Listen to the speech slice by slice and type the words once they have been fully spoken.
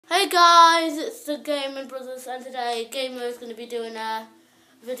Hey guys, it's the Gaming Brothers, and today Gamer is going to be doing a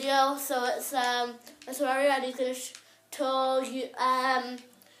video. So it's Terraria, and he's going to tour you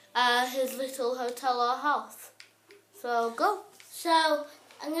his little hotel or house. So go. So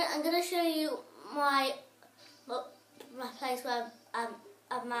I'm gonna show you my place where I've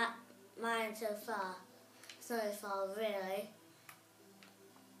mine so far. It's not very far really.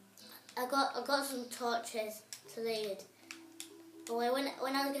 I got some torches to lead. But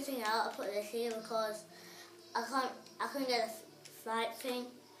when I was getting out, I put this here because I couldn't get a flight thing,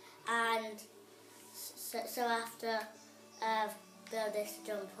 and so I have to build this to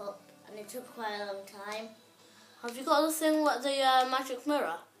jump up, and it took quite a long time. Have you got the thing with the magic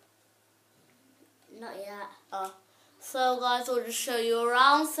mirror? Not yet. Oh. So guys, I'll just show you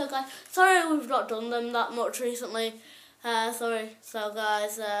around. So guys, sorry we've not done them that much recently. Sorry. So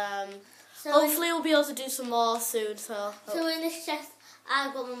guys, hopefully we'll be able to do some more soon. So in this chest,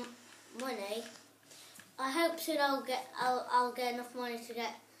 I've got money. I hope soon I'll get enough money to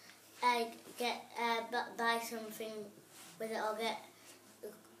buy something with it. I'll get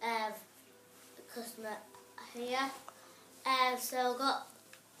a customer here. So I've got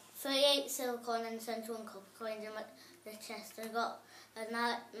 38 silver coin and 71 copper coins in the chest. I've got a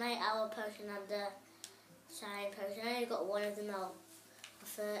night owl potion and the shine potion. I only got one of them out of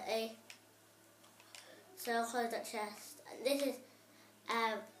 30. So I'll close that chest. This is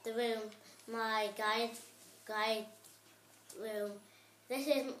the room, my guide room. This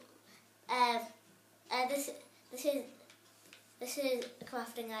is this is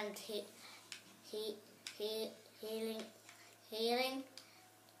crafting and healing.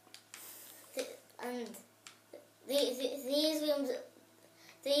 And these rooms,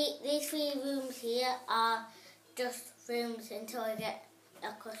 these 3 rooms here are just rooms until I get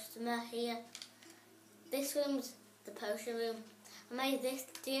a customer here. This room's the potion room. I made this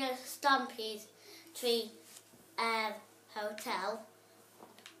Stampede Tree hotel.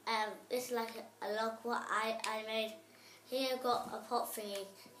 This is like a log what I made. Here I've got a pot thingy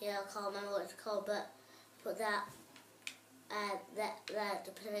here. I can't remember what it's called, but put that there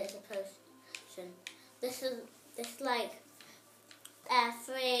to put it as a potion. This is like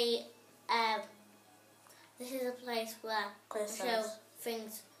 3. This is a place where I show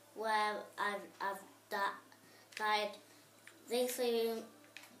things where I've died. These 3 rooms,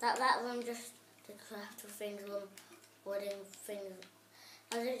 that room just to craft things, wooden things.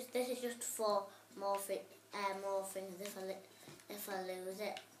 This is just for more things. If I lose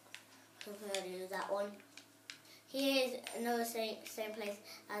it, I'm going to lose that one. Here is another same place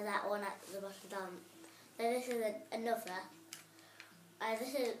as that one at the bottom down. Then this is another.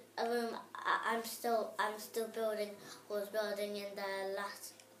 This is a room I'm still building. Was building in the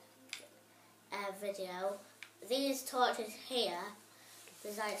last video. These torches here,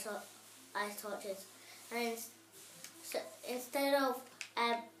 these ice torches, and so instead of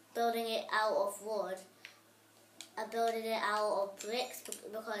building it out of wood, I built it out of bricks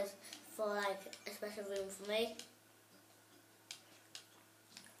because for like a special room for me.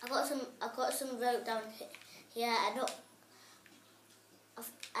 I got some rope down here.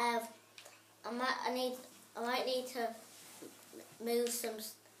 I might need to move some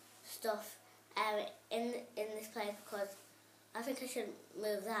stuff in this place because I think I should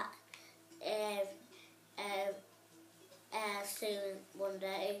move that soon one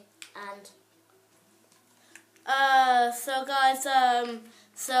day. And so guys,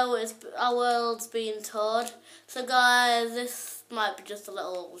 so our world's being toured. So guys, this might be just a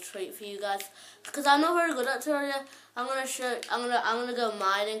little treat for you guys because I'm not very good at Terraria. I'm gonna go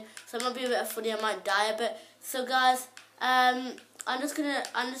mining, so it might be a bit funny. I might die a bit. So guys, I'm just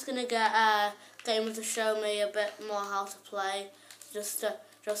gonna get Gamer to show me a bit more how to play, just so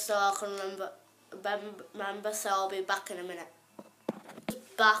I can remember. So I'll be back in a minute.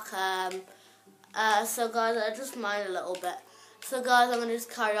 Back. So guys, I just mine a little bit. So guys, I'm gonna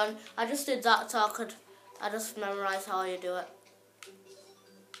just carry on. I just did that so I just memorized how you do it.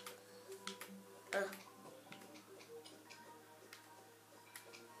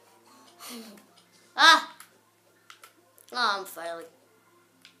 Ah! Oh, I'm failing.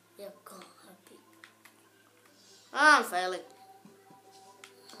 yeah, God, happy. I'm failing.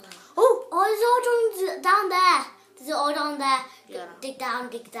 Oh, there's all down there. There's all down there. Yeah. Dig down,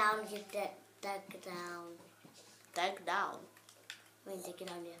 dig down. Dig down. I mean, dig it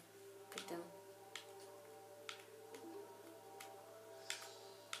down, yeah. Dig down.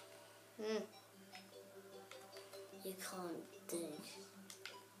 You can't dig.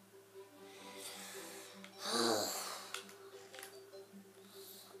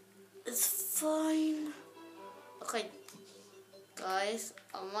 It's fine. Okay, guys,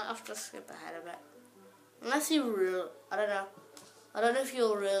 I might have to skip ahead a bit. Unless you really, I don't know. I don't know if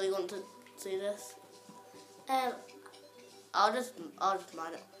you'll really want to see this. I'll just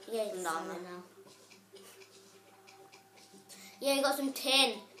mine it. Yeah, you can mine it now. Yeah, you got some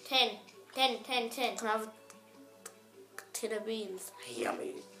tin. Can I have a tin of beans?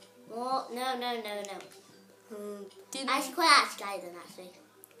 Yummy. What? No. Actually, quite actually then, actually.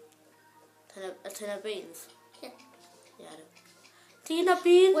 A tin of beans? Yeah. Yeah, I do. Tin of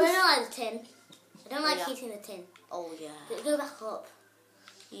beans? Well, I don't like the tin. I don't like eating the tin. Oh, yeah. Go back up.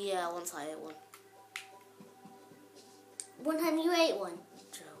 Yeah, once I ate one. One time you ate one?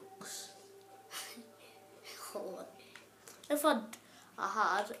 Jokes. Oh. If I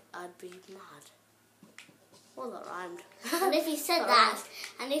had, I'd be mad. Well, that rhymed. And if you said that,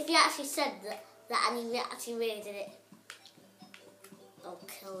 and if you actually said that and you actually really did it, I'll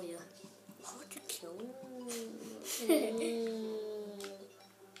kill you. How would you kill me?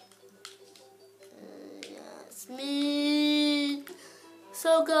 It's me.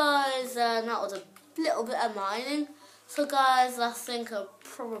 So guys, that was a little bit of mining. So guys, I think it's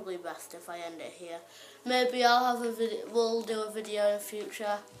probably best if I end it here. Maybe I'll have a video. We'll do a video in the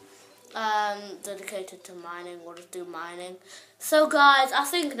future, dedicated to mining. We'll just do mining. So guys, I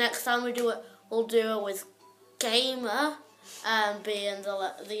think next time we do it, we'll do it with Gamer, being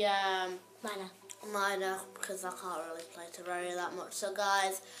the miner, because I can't really play Terraria that much. So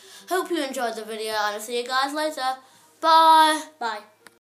guys, hope you enjoyed the video, and I'll see you guys later. Bye. Bye.